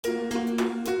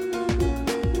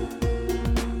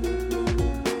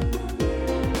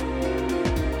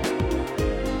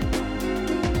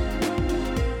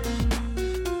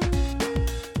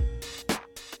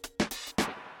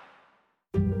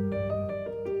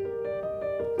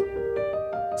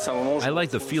I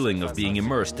like the feeling of being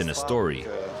immersed in a story.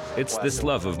 It's this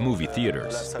love of movie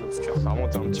theaters.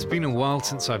 It's been a while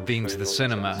since I've been to the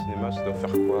cinema,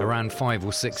 around 5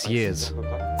 or 6 years.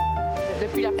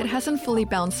 It hasn't fully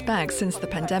bounced back since the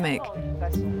pandemic.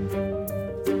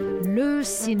 Le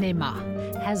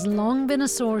cinéma has long been a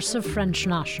source of French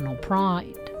national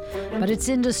pride, but its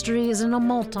industry is in a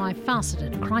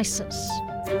multifaceted crisis.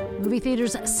 Movie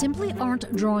theaters simply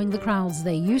aren't drawing the crowds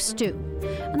they used to,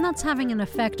 and that's having an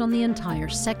effect on the entire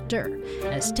sector,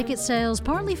 as ticket sales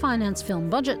partly finance film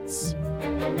budgets.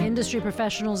 Industry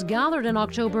professionals gathered in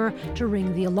October to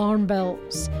ring the alarm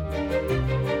bells.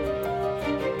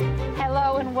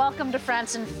 Hello and welcome to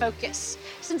France in Focus.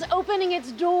 Since opening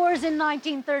its doors in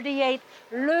 1938,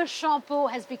 Le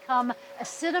Champeau has become a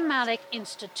cinematic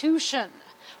institution.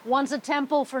 Once a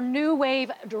temple for new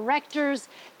wave directors,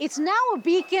 it's now a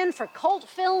beacon for cult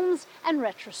films and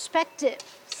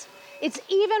retrospectives. It's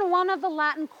even one of the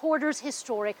Latin Quarter's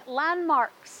historic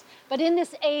landmarks. But in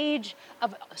this age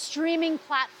of streaming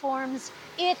platforms,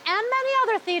 it and many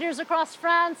other theaters across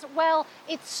France, well,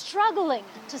 it's struggling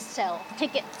to sell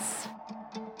tickets.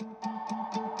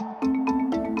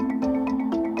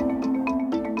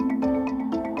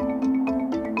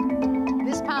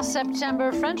 Last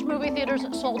September, French movie theaters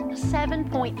sold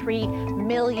 7.3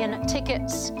 million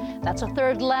tickets. That's a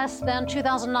third less than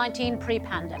 2019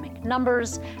 pre-pandemic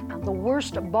numbers, and the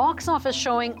worst box office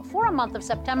showing for a month of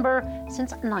September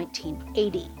since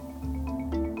 1980.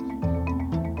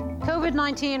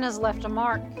 COVID-19 has left a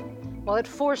mark. While it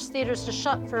forced theaters to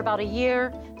shut for about a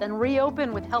year, then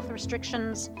reopen with health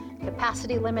restrictions,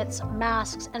 capacity limits,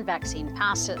 masks, and vaccine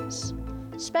passes.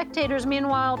 Spectators,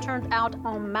 meanwhile, turned out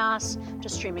en masse to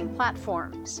streaming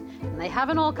platforms, and they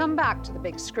haven't all come back to the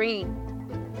big screen.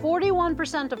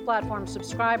 41% of platform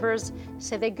subscribers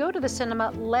say they go to the cinema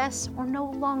less or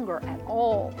no longer at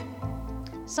all.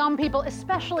 Some people,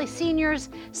 especially seniors,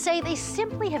 say they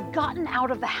simply have gotten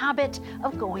out of the habit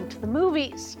of going to the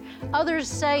movies. Others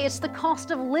say it's the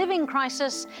cost of living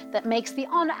crisis that makes the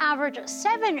on average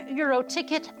 €7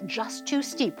 ticket just too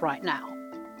steep right now.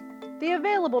 The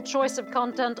available choice of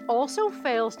content also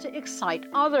fails to excite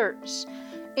others.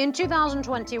 In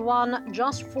 2021,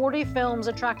 just 40 films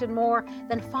attracted more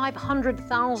than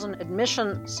 500,000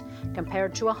 admissions,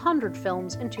 compared to 100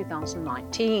 films in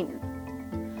 2019.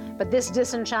 But this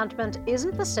disenchantment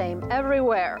isn't the same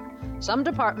everywhere. Some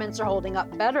departments are holding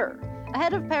up better.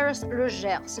 Ahead of Paris, Le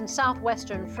Gers in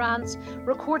southwestern France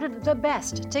recorded the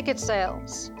best ticket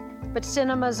sales. But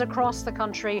cinemas across the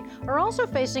country are also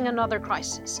facing another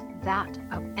crisis, that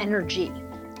of energy.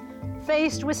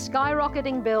 Faced with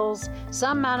skyrocketing bills,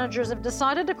 some managers have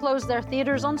decided to close their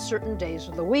theaters on certain days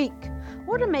of the week,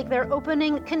 or to make their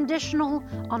opening conditional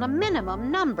on a minimum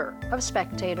number of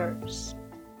spectators.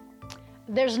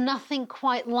 There's nothing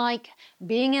quite like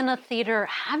being in a theater,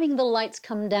 having the lights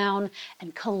come down,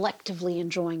 and collectively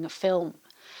enjoying a film.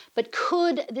 But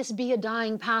could this be a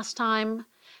dying pastime?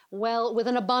 Well, with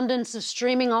an abundance of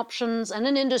streaming options and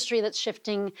an industry that's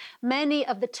shifting, many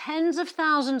of the tens of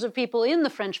thousands of people in the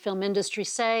French film industry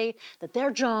say that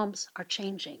their jobs are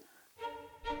changing.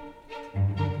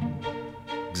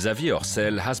 Xavier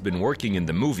Orcel has been working in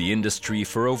the movie industry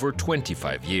for over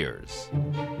 25 years.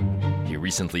 He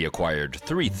recently acquired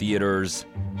 3 theaters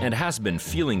and has been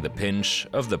feeling the pinch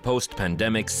of the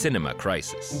post-pandemic cinema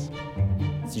crisis.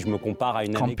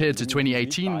 Compared to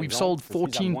 2018, we've sold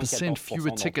 14%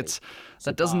 fewer tickets.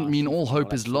 That doesn't mean all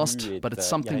hope is lost, but it's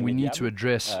something we need to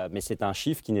address.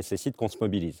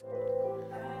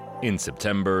 In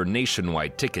September,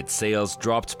 nationwide ticket sales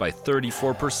dropped by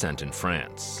 34% in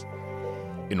France.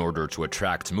 In order to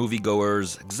attract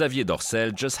moviegoers, Xavier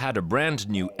Orcel just had a brand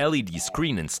new LED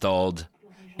screen installed,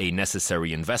 a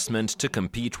necessary investment to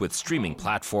compete with streaming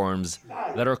platforms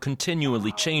that are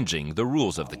continually changing the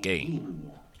rules of the game.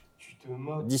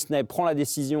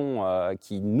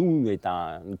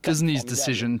 Disney's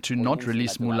decision to not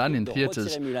release Mulan in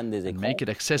theaters and make it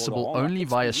accessible only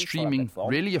via streaming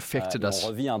really affected us,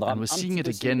 and we're seeing it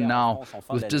again now,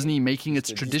 with Disney making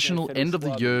its traditional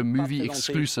end-of-the-year movie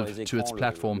exclusive to its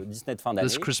platform.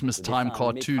 This Christmas time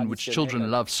cartoon, which children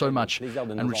love so much,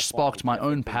 and which sparked my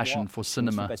own passion for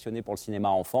cinema.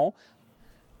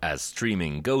 As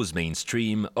streaming goes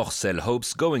mainstream, Orcel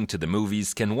hopes going to the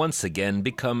movies can once again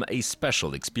become a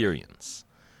special experience.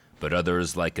 But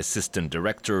others, like assistant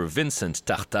director Vincent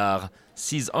Tartare,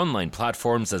 sees online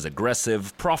platforms as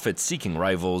aggressive, profit-seeking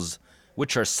rivals,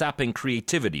 which are sapping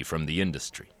creativity from the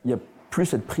industry.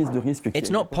 It's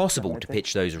not possible to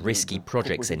pitch those risky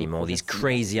projects anymore, these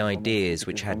crazy ideas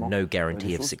which had no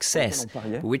guarantee of success,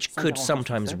 but which could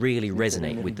sometimes really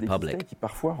resonate with the public.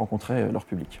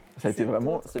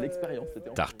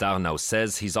 Tartare now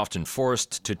says he's often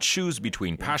forced to choose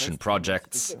between passion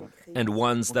projects and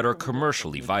ones that are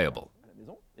commercially viable.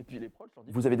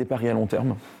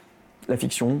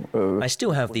 I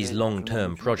still have these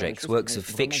long-term projects, works of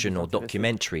fiction or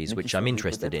documentaries, which I'm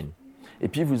interested in.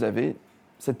 But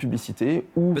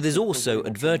there's also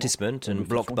advertisement and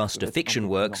blockbuster fiction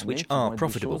works which are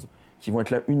profitable.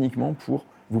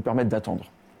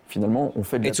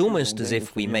 It's almost as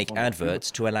if we make adverts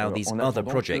to allow these other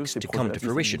projects to come to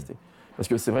fruition.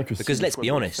 Because let's be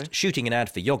honest, shooting an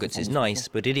ad for yogurts is nice,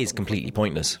 but it is completely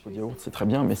pointless.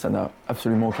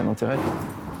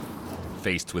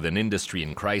 Faced with an industry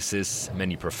in crisis,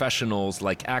 many professionals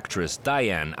like actress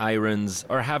Diane Irons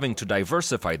are having to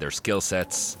diversify their skill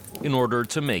sets in order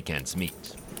to make ends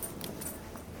meet.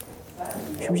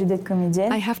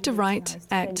 I have to write,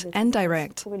 act, and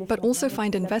direct, but also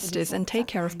find investors and take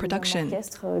care of production.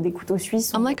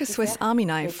 I'm like a Swiss Army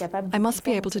knife. I must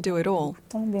be able to do it all.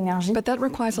 But that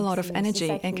requires a lot of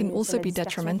energy and can also be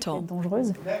detrimental.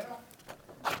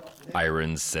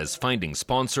 Irons says finding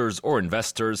sponsors or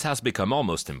investors has become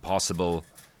almost impossible.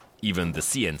 Even the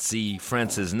CNC,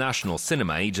 France's national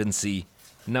cinema agency,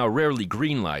 now rarely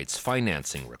greenlights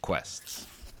financing requests.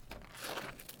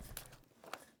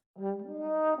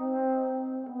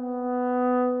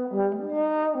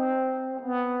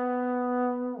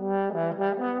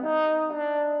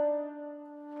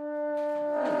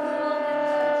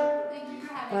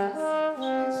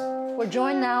 We're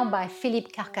joined now by Philippe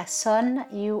Carcassonne.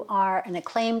 You are an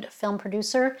acclaimed film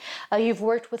producer. You've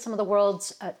worked with some of the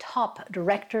world's top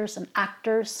directors and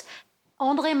actors.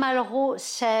 André Malraux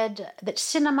said that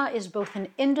cinema is both an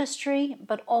industry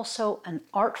but also an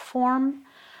art form.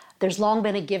 There's long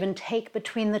been a give and take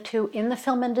between the two in the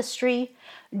film industry.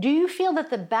 Do you feel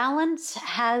that the balance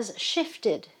has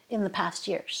shifted in the past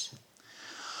years?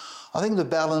 I think the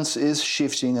balance is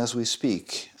shifting as we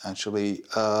speak, actually.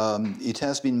 It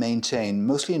has been maintained,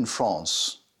 mostly in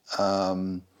France,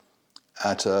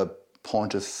 at a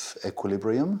point of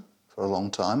equilibrium for a long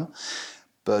time.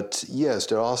 But yes,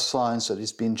 there are signs that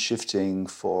it's been shifting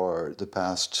for the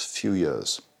past few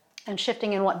years. And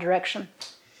shifting in what direction?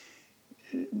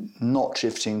 Not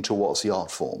shifting towards the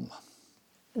art form.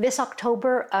 This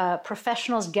October,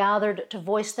 professionals gathered to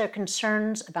voice their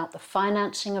concerns about the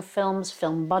financing of films,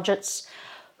 film budgets.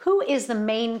 Who is the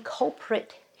main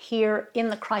culprit here in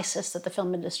the crisis that the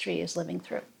film industry is living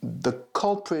through? The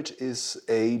culprit is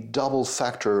a double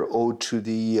factor owed to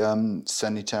the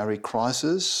sanitary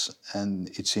crisis and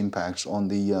its impact on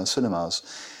the cinemas,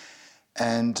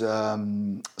 and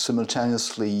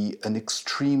simultaneously an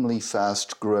extremely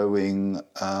fast-growing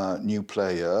new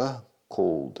player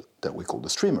that we call the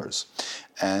streamers.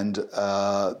 And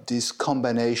this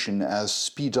combination has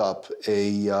speed up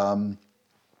an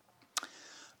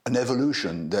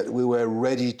evolution that we were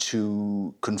ready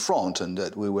to confront and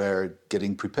that we were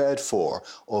getting prepared for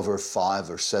over 5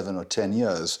 or 7 or 10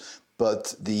 years.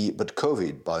 But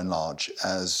COVID, by and large,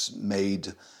 has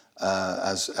made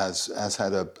has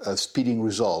had a speeding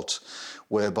result,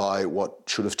 whereby what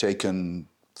should have taken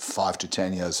 5 to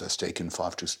 10 years has taken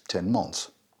 5 to 10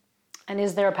 months. And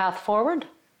is there a path forward?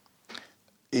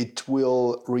 It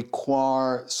will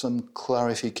require some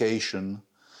clarification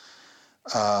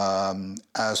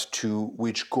as to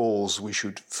which goals we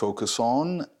should focus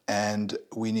on, and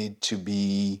we need to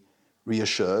be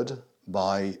reassured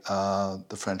by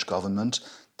the French government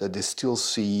that they still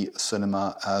see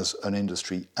cinema as an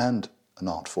industry and an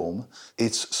art form.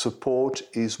 Its support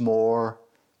is more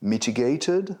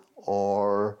mitigated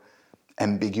or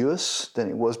ambiguous than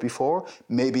it was before,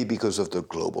 maybe because of the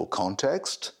global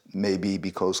context, maybe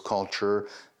because culture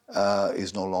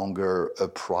is no longer a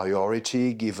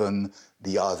priority given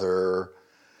the other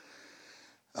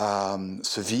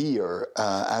severe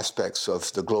aspects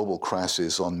of the global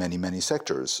crisis on many, many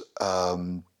sectors.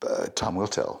 But time will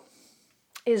tell.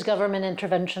 Is government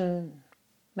intervention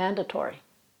mandatory?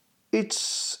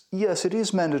 Yes, it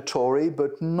is mandatory,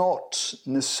 but not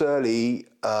necessarily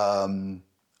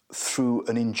through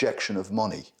an injection of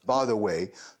money. By the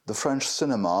way, the French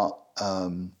cinema,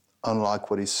 unlike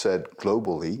what is said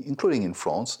globally, including in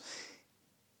France,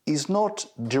 is not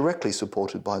directly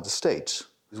supported by the state.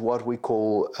 It's what we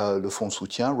call le fonds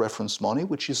soutien, reference money,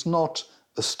 which is not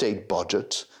a state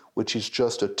budget, which is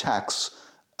just a tax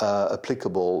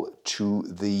applicable to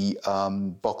the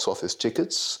box office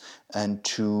tickets and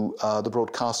to the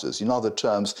broadcasters. In other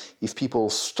terms, if people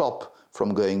stop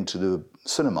from going to the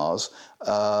cinemas,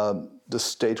 the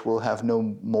state will have no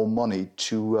more money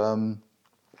to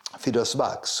feed us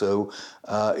back. So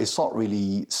it's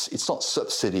not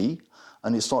subsidy,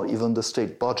 and it's not even the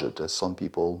state budget, as some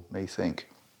people may think.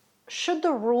 Should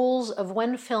the rules of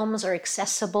when films are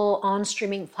accessible on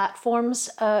streaming platforms,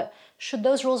 should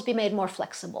those rules be made more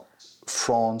flexible?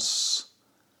 France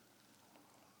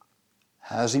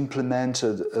has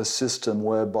implemented a system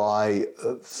whereby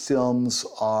films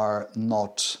are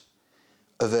not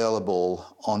available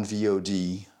on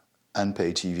VOD and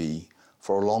pay TV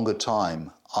for a longer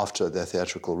time after their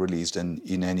theatrical release than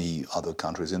in any other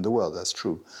countries in the world. That's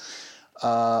true.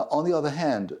 On the other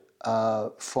hand,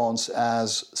 France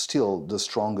has still the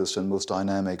strongest and most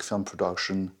dynamic film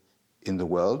production in the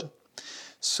world.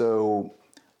 So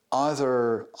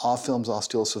either our films are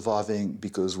still surviving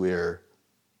because we're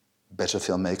better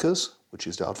filmmakers, which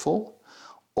is doubtful,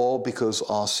 or because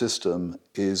our system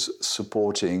is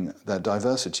supporting that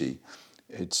diversity.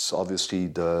 It's obviously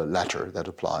the latter that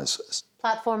applies.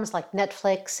 Platforms like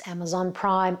Netflix, Amazon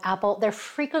Prime, Apple, they're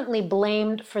frequently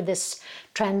blamed for this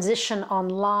transition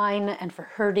online and for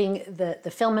hurting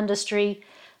the film industry.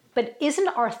 But isn't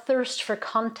our thirst for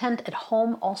content at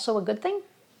home also a good thing?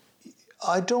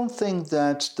 I don't think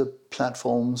that the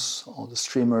platforms or the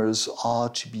streamers are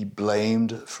to be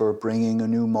blamed for bringing a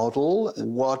new model.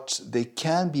 What they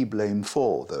can be blamed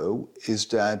for, though, is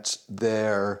that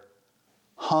their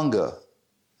hunger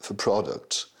for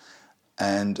product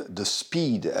and the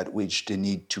speed at which they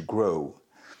need to grow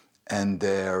and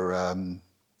their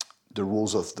the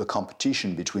rules of the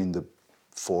competition between the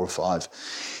 4 or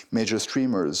 5 major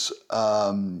streamers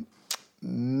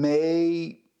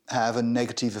may have a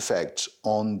negative effect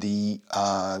on the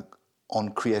on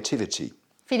creativity.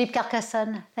 Philippe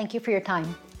Carcassonne, thank you for your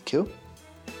time. Thank you.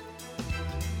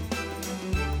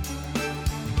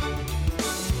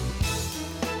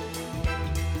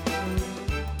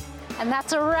 And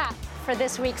that's a wrap for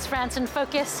this week's France in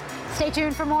Focus. Stay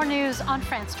tuned for more news on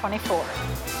France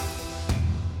 24.